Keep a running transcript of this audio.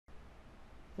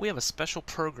We have a special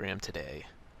program today,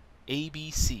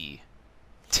 ABC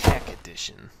Tech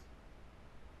Edition.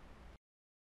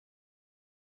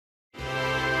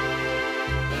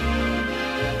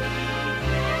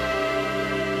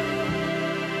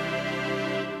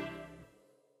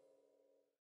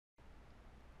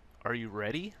 Are you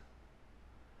ready?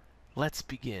 Let's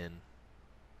begin.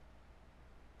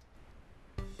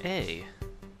 A,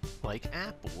 like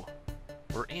Apple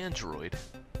or Android.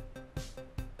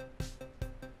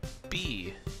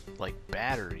 B, like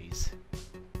batteries.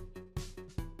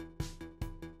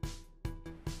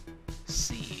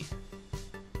 C,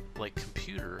 like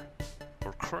computer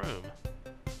or Chrome.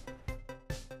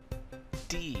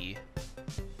 D,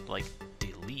 like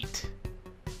delete.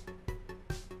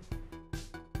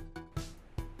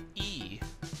 E,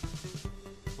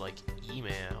 like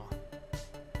email.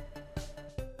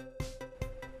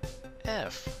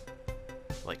 F,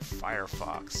 like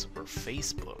Firefox or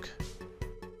Facebook.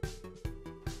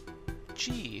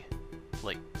 G,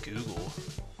 like Google.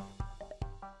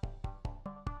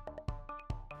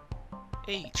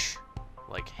 H,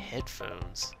 like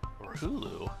headphones or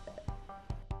Hulu.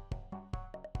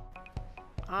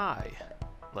 I,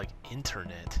 like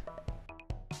internet.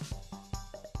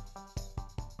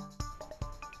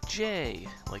 J,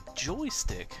 like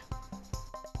joystick.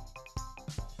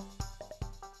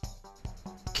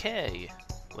 K,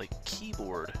 like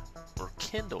keyboard or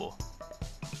Kindle.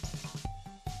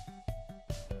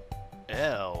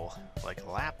 L, like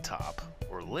laptop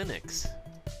or Linux.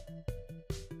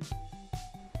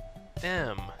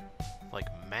 M, like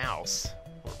mouse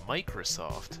or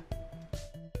Microsoft.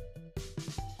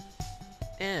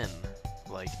 N,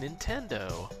 like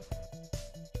Nintendo.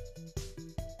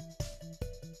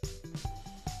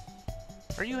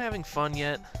 Are you having fun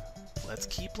yet? Let's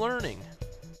keep learning.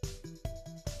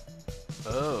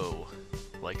 O,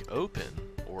 like open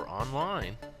or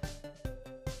online.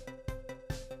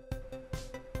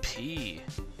 P,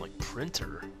 like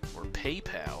printer or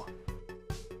PayPal.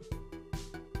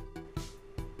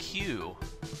 Q,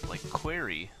 like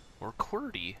query or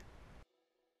QWERTY.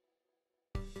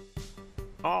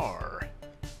 R,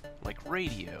 like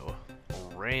radio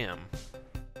or RAM.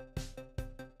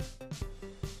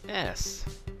 S,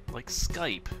 like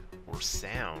Skype or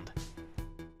sound.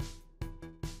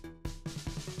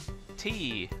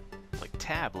 T, like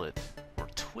tablet or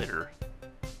Twitter.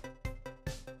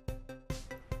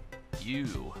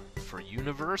 U, for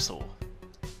universal.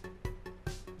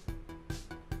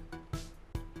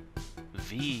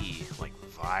 V, like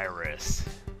virus.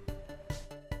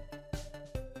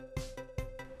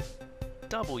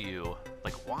 W,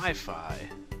 like Wi-Fi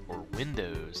or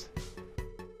Windows.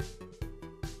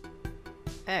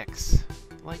 X,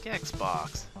 like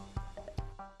Xbox.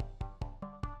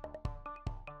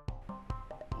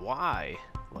 Y,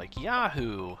 like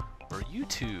Yahoo or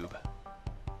YouTube.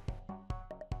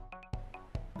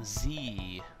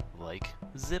 Z, like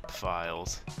zip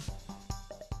files.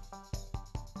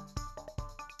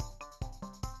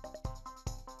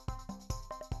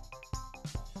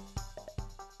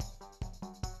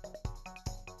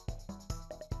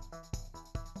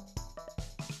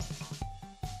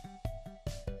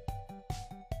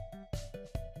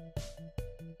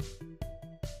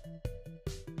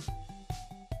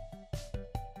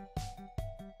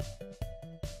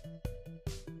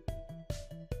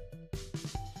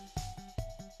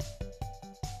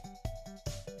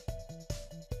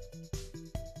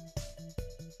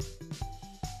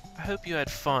 I hope you had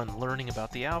fun learning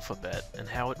about the alphabet and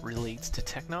how it relates to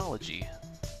technology.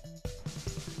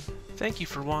 Thank you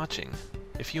for watching.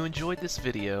 If you enjoyed this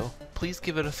video, please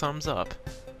give it a thumbs up,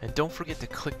 and don't forget to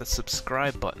click the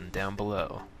subscribe button down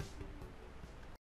below.